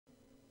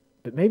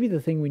But maybe the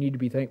thing we need to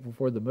be thankful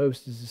for the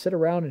most is to sit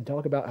around and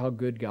talk about how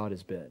good God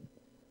has been.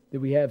 That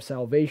we have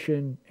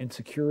salvation and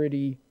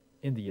security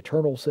in the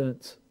eternal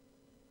sense.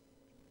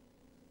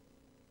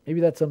 Maybe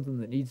that's something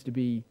that needs to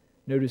be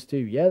noticed too.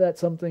 Yeah,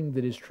 that's something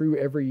that is true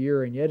every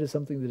year, and yet is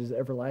something that is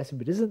everlasting.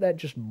 But isn't that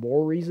just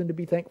more reason to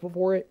be thankful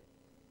for it?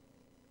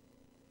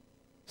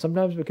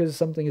 Sometimes because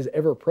something is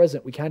ever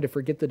present, we kind of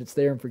forget that it's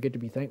there and forget to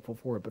be thankful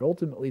for it. But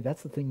ultimately,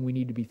 that's the thing we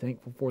need to be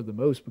thankful for the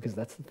most, because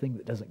that's the thing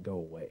that doesn't go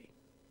away.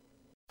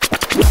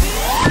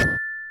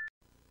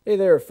 Hey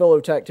there, fellow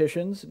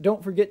tacticians.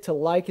 Don't forget to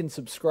like and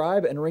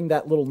subscribe and ring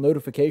that little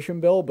notification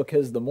bell,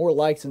 because the more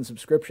likes and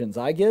subscriptions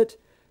I get,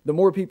 the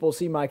more people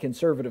see my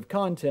conservative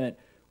content,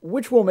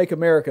 which will make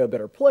America a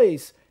better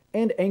place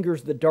and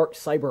angers the dark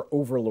cyber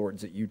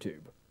overlords at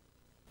YouTube.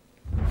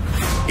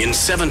 In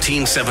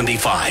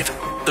 1775,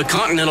 the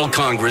Continental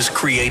Congress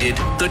created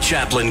the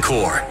Chaplain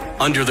Corps.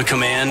 Under the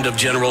command of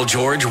General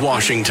George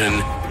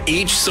Washington,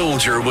 each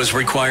soldier was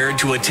required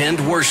to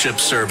attend worship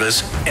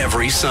service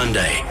every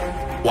Sunday.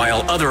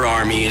 While other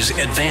armies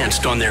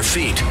advanced on their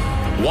feet,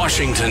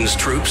 Washington's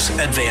troops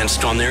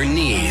advanced on their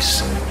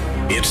knees.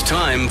 It's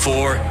time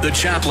for the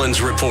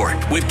Chaplain's Report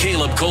with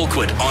Caleb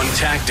Colquitt on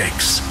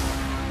tactics.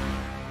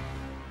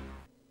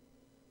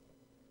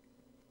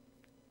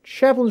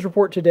 Chaplain's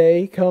Report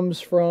today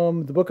comes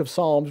from the book of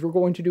Psalms. We're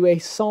going to do a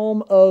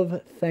psalm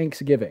of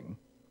thanksgiving.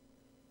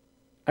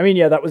 I mean,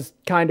 yeah, that was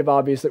kind of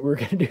obvious that we were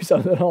going to do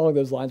something along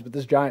those lines, but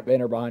this giant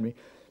banner behind me.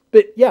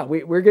 But yeah,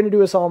 we're going to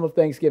do a psalm of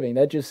thanksgiving.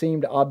 That just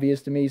seemed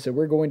obvious to me, so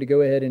we're going to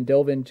go ahead and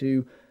delve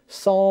into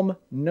Psalm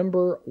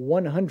number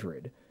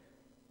 100.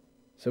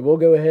 So we'll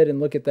go ahead and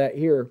look at that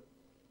here.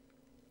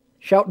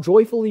 Shout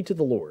joyfully to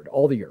the Lord,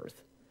 all the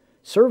earth.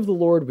 Serve the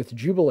Lord with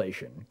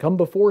jubilation. Come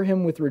before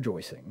him with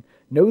rejoicing.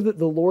 Know that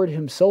the Lord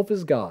himself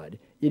is God.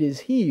 It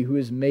is he who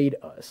has made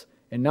us,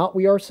 and not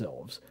we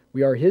ourselves.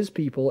 We are his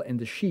people and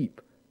the sheep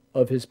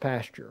of his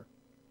pasture.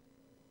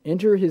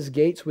 Enter his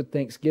gates with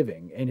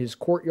thanksgiving, and his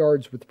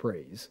courtyards with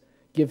praise.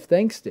 Give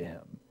thanks to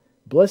him.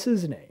 Bless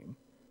his name.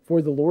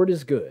 For the Lord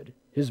is good.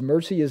 His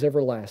mercy is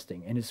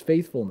everlasting, and his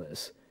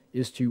faithfulness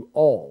is to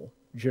all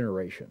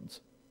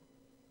generations.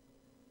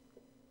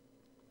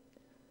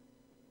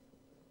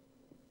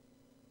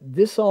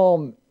 This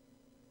psalm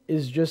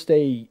is just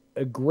a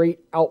great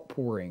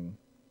outpouring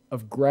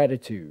of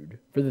gratitude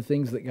for the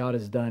things that God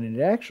has done. And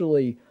it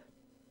actually,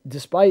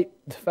 despite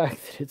the fact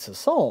that it's a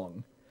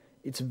song,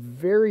 it's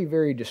very,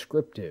 very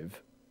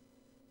descriptive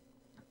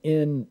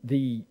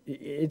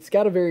it's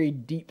got a very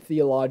deep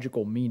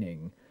theological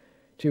meaning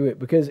to it,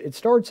 because it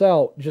starts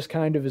out just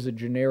kind of as a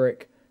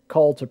generic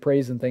call to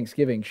praise and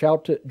thanksgiving.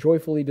 Shout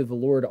joyfully to the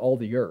Lord, all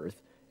the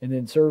earth, and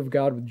then serve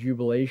God with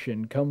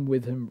jubilation. Come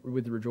with him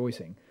with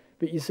rejoicing.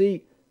 But you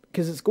see,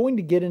 because it's going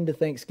to get into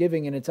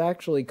thanksgiving, and it's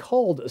actually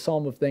called a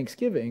psalm of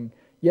thanksgiving,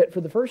 yet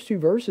for the first two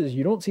verses,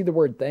 you don't see the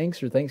word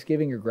thanks or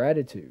thanksgiving or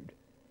gratitude.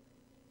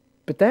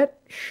 But that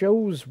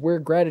shows where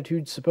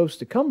gratitude's supposed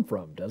to come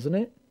from, doesn't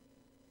it?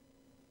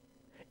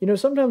 You know,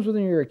 sometimes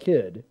when you're a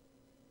kid,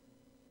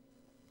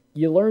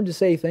 you learn to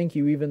say thank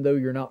you even though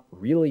you're not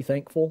really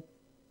thankful.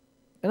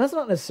 And that's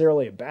not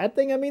necessarily a bad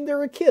thing. I mean,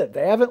 they're a kid.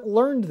 They haven't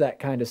learned that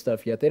kind of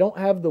stuff yet. They don't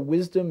have the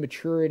wisdom,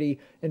 maturity,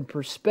 and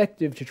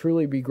perspective to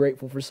truly be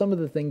grateful for some of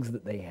the things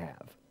that they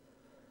have.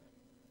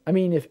 I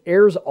mean, if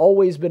air's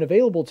always been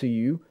available to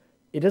you,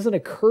 it doesn't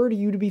occur to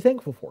you to be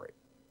thankful for it.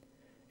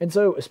 And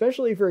so,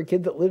 especially for a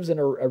kid that lives in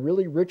a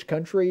really rich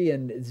country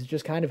and has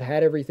just kind of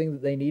had everything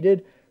that they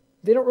needed,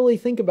 they don't really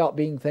think about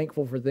being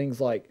thankful for things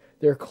like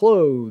their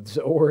clothes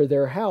or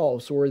their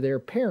house or their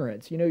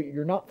parents. You know,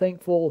 you're not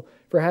thankful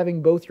for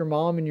having both your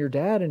mom and your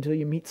dad until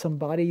you meet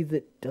somebody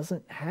that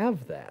doesn't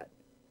have that.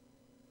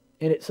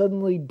 And it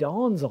suddenly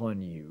dawns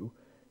on you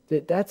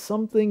that that's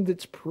something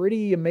that's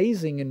pretty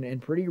amazing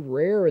and pretty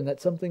rare, and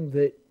that's something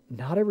that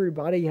not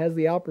everybody has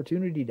the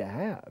opportunity to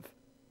have.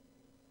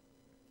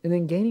 And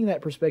then gaining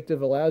that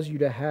perspective allows you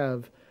to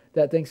have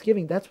that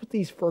thanksgiving. That's what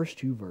these first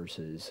two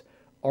verses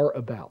are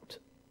about.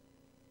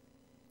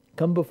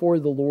 Come before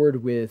the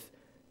Lord with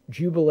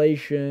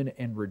jubilation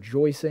and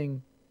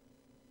rejoicing.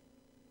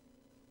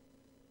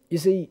 You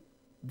see,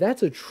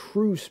 that's a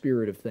true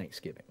spirit of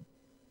thanksgiving.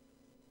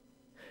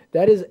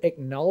 That is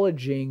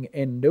acknowledging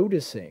and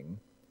noticing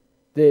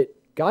that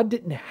God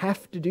didn't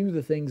have to do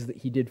the things that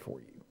he did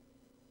for you.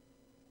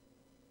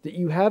 That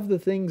you have the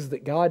things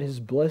that God has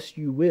blessed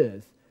you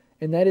with,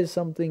 and that is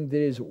something that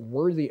is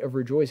worthy of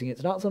rejoicing.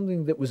 It's not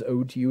something that was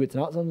owed to you. It's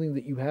not something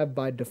that you have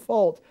by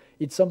default.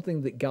 It's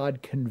something that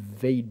God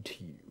conveyed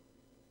to you.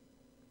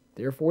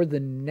 Therefore, the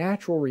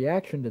natural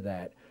reaction to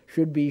that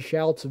should be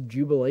shouts of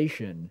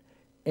jubilation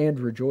and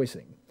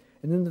rejoicing.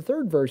 And then the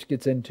third verse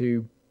gets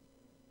into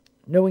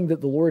knowing that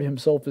the Lord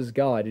himself is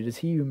God. It is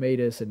he who made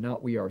us and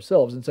not we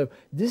ourselves. And so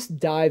this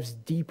dives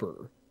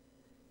deeper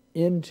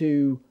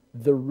into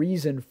the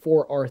reason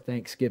for our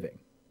thanksgiving.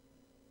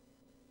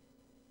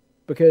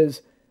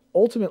 Because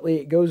ultimately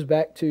it goes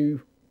back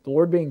to the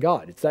Lord being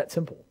God. It's that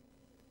simple.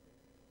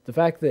 The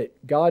fact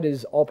that God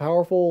is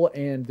all-powerful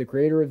and the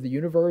creator of the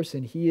universe,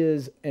 and he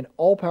is an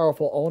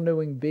all-powerful,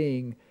 all-knowing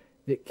being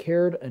that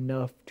cared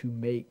enough to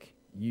make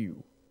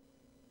you.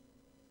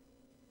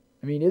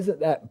 I mean, isn't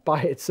that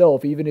by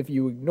itself, even if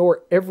you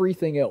ignore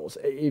everything else,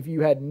 if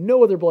you had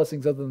no other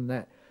blessings other than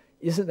that,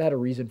 isn't that a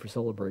reason for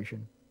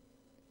celebration?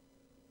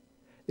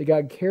 That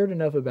God cared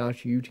enough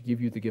about you to give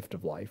you the gift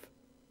of life.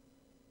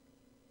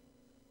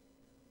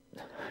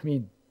 I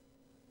mean,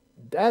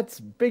 that's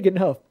big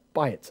enough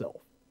by itself.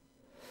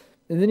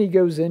 And then he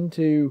goes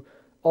into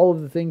all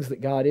of the things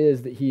that God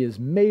is, that he has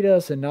made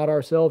us and not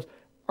ourselves.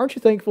 Aren't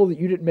you thankful that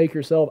you didn't make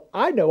yourself?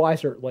 I know I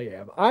certainly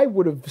am. I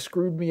would have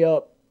screwed me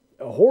up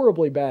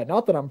horribly bad.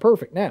 Not that I'm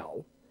perfect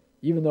now,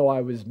 even though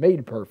I was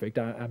made perfect.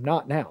 I'm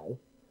not now.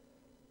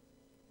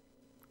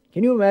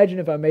 Can you imagine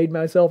if I made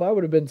myself? I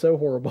would have been so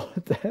horrible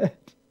at that.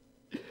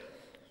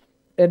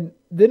 And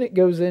then it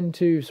goes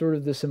into sort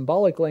of the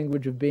symbolic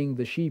language of being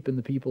the sheep and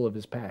the people of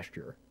his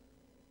pasture.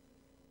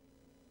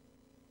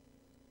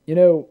 You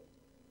know,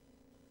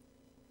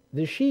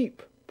 the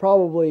sheep,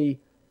 probably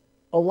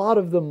a lot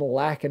of them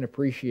lack an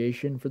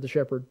appreciation for the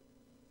shepherd.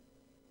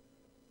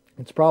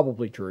 It's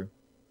probably true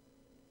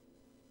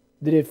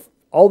that if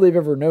all they've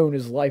ever known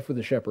is life with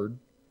a shepherd,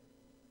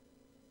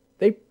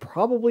 they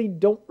probably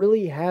don't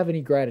really have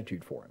any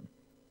gratitude for him.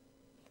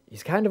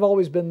 He's kind of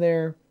always been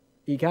there.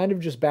 He kind of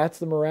just bats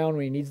them around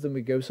when he needs them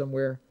to go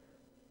somewhere.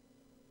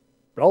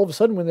 But all of a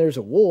sudden, when there's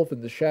a wolf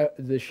and the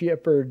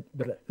shepherd,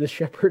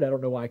 I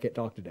don't know why I can't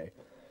talk today,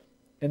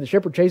 and the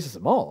shepherd chases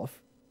him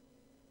off,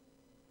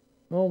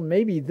 well,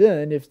 maybe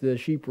then, if the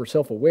sheep were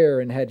self-aware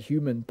and had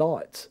human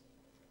thoughts,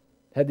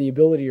 had the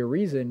ability to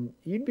reason,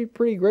 you'd be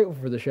pretty grateful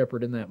for the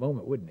shepherd in that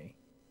moment, wouldn't he?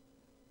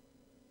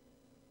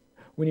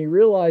 When he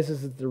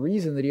realizes that the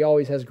reason that he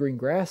always has green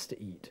grass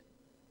to eat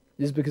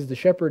is because the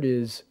shepherd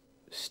is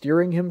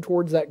steering him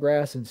towards that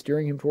grass and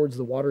steering him towards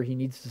the water he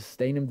needs to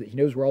sustain him, that he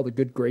knows where all the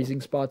good grazing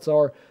spots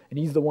are, and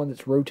he's the one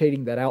that's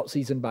rotating that out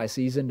season by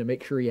season to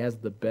make sure he has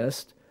the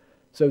best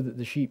so that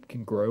the sheep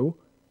can grow.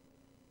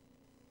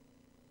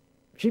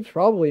 Sheep's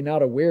probably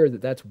not aware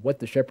that that's what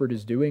the shepherd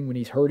is doing when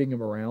he's herding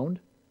him around,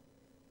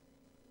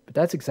 but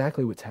that's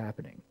exactly what's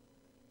happening.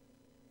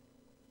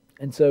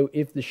 And so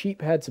if the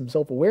sheep had some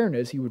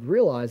self-awareness, he would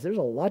realize there's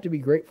a lot to be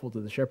grateful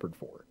to the shepherd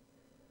for.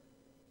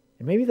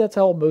 And maybe that's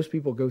how most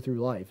people go through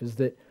life, is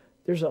that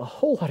there's a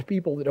whole lot of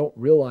people that don't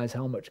realize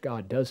how much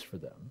God does for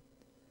them.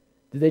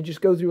 That they just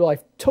go through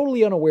life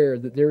totally unaware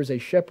that there is a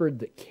shepherd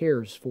that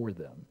cares for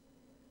them,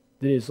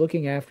 that is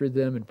looking after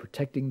them and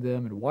protecting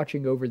them and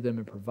watching over them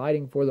and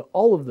providing for them,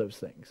 all of those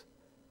things.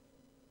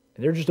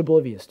 And they're just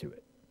oblivious to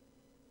it.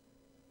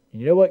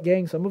 And you know what,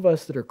 gang? Some of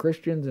us that are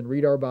Christians and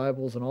read our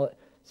Bibles and all that,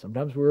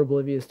 sometimes we're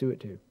oblivious to it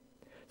too.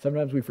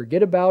 Sometimes we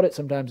forget about it.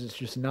 Sometimes it's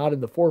just not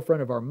in the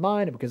forefront of our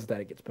mind, and because of that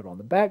it gets put on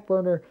the back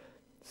burner.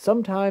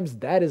 Sometimes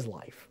that is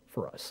life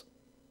for us.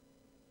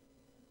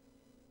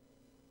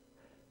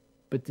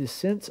 But this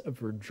sense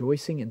of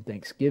rejoicing and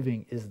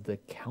thanksgiving is the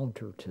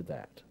counter to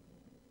that.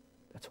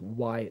 That's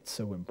why it's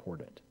so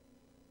important.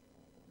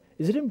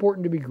 Is it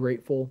important to be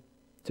grateful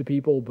to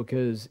people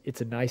because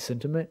it's a nice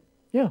sentiment?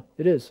 Yeah,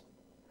 it is.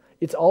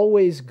 It's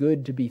always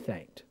good to be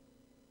thanked.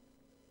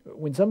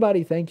 When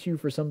somebody thanks you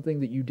for something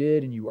that you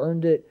did and you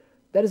earned it,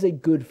 that is a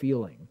good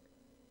feeling.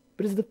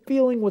 But is the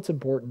feeling what's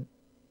important?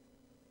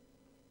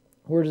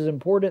 Or is it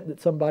important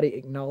that somebody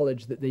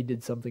acknowledge that they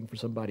did something for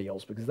somebody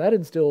else? Because that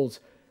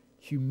instills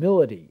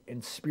humility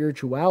and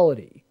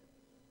spirituality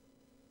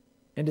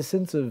and a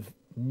sense of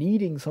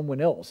needing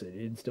someone else. It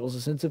instills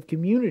a sense of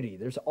community.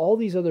 There's all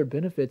these other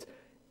benefits.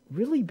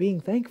 Really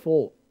being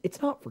thankful,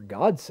 it's not for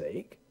God's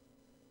sake.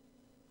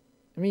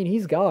 I mean,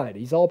 he's God.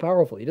 He's all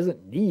powerful. He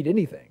doesn't need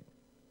anything.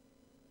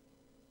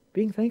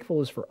 Being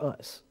thankful is for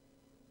us.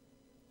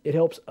 It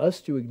helps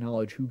us to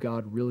acknowledge who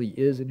God really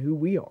is and who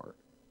we are.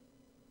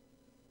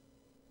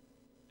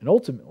 And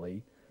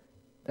ultimately,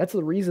 that's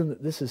the reason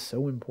that this is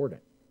so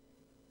important.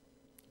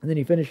 And then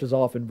he finishes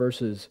off in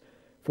verses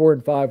 4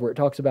 and 5 where it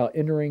talks about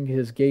entering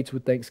his gates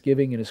with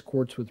thanksgiving and his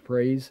courts with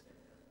praise.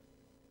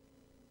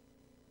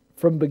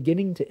 From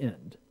beginning to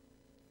end,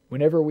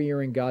 whenever we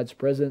are in God's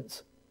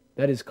presence,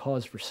 that is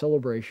cause for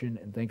celebration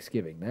and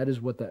thanksgiving. That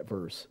is what that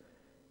verse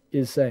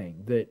is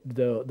saying, that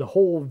the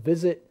whole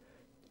visit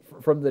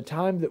from the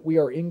time that we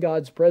are in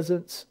God's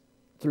presence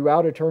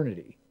throughout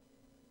eternity,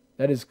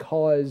 that is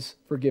cause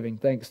for giving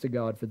thanks to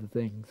God for the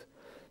things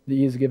that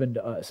he has given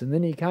to us. And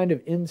then he kind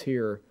of ends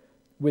here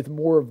with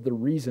more of the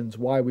reasons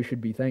why we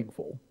should be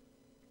thankful.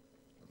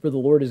 For the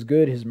Lord is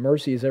good, his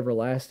mercy is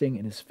everlasting,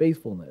 and his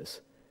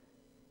faithfulness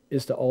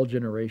is to all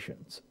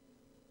generations.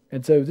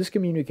 And so this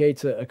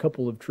communicates a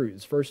couple of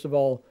truths. First of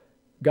all,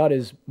 God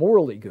is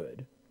morally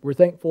good. We're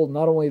thankful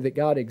not only that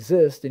God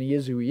exists and he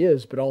is who he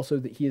is, but also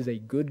that he is a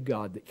good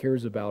God that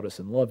cares about us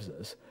and loves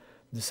us.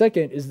 The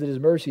second is that his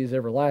mercy is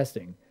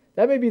everlasting.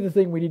 That may be the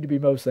thing we need to be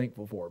most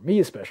thankful for, me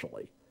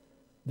especially,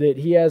 that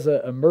he has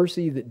a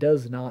mercy that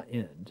does not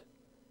end.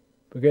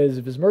 Because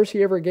if his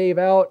mercy ever gave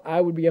out,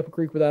 I would be up a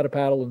creek without a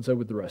paddle, and so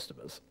would the rest of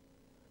us.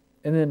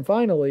 And then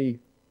finally,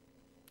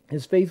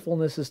 His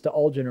faithfulness is to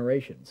all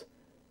generations.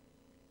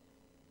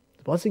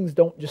 The blessings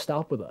don't just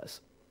stop with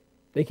us.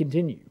 They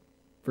continue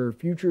for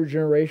future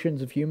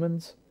generations of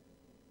humans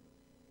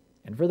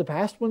and for the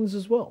past ones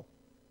as well.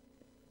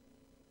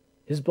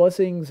 His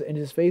blessings and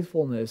his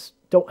faithfulness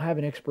don't have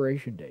an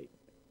expiration date.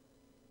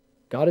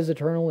 God is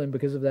eternal, and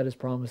because of that, his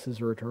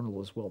promises are eternal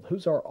as well.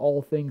 Those are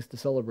all things to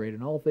celebrate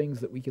and all things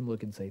that we can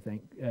look and say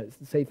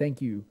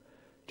thank you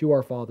to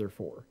our Father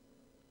for.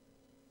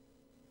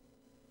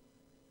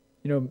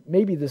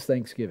 Maybe this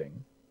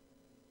Thanksgiving,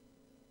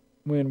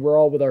 when we're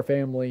all with our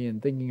family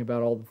and thinking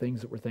about all the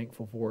things that we're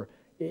thankful for,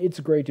 it's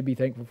great to be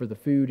thankful for the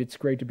food. It's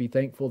great to be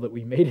thankful that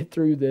we made it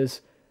through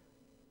this,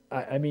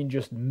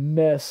 just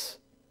mess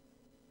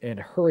and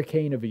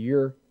hurricane of a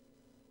year,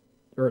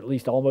 or at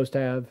least almost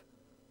have.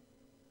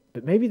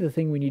 But maybe the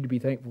thing we need to be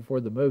thankful for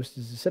the most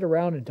is to sit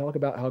around and talk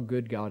about how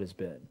good God has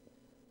been.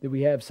 That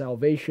we have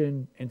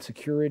salvation and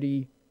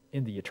security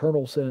in the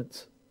eternal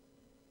sense.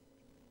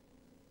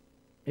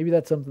 Maybe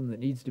that's something that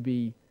needs to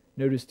be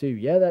noticed too.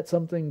 Yeah, that's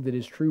something that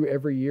is true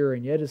every year,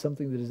 and yet is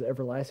something that is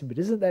everlasting. But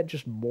isn't that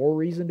just more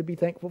reason to be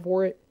thankful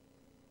for it?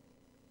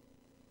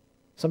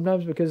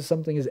 Sometimes because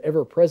something is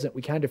ever present,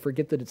 we kind of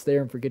forget that it's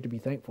there and forget to be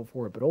thankful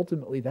for it. But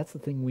ultimately, that's the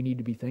thing we need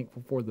to be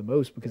thankful for the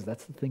most, because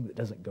that's the thing that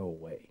doesn't go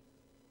away.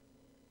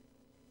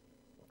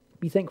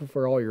 Be thankful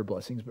for all your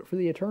blessings, but for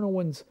the eternal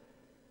ones,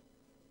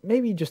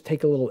 maybe just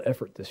take a little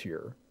effort this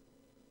year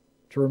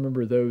to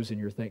remember those in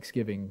your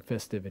Thanksgiving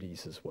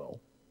festivities as well.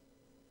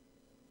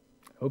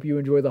 Hope you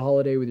enjoy the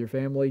holiday with your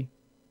family.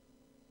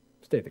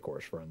 Stay the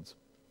course, friends.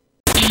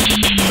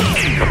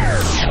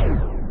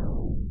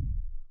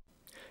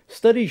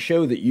 Studies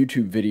show that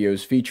YouTube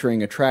videos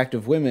featuring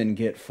attractive women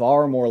get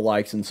far more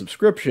likes and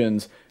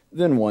subscriptions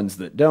than ones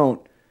that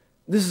don't.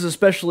 This is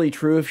especially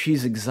true if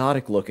she's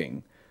exotic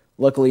looking.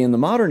 Luckily, in the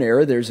modern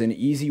era, there's an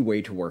easy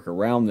way to work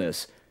around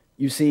this.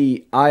 You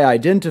see, I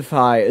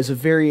identify as a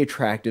very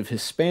attractive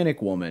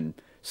Hispanic woman,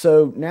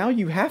 so now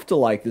you have to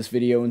like this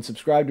video and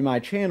subscribe to my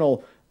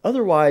channel,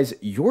 otherwise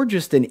you're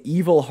just an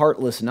evil,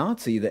 heartless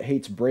Nazi that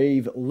hates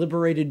brave,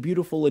 liberated,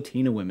 beautiful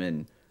Latina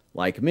women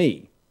like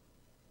me.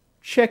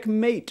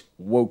 Checkmate,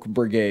 woke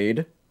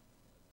brigade.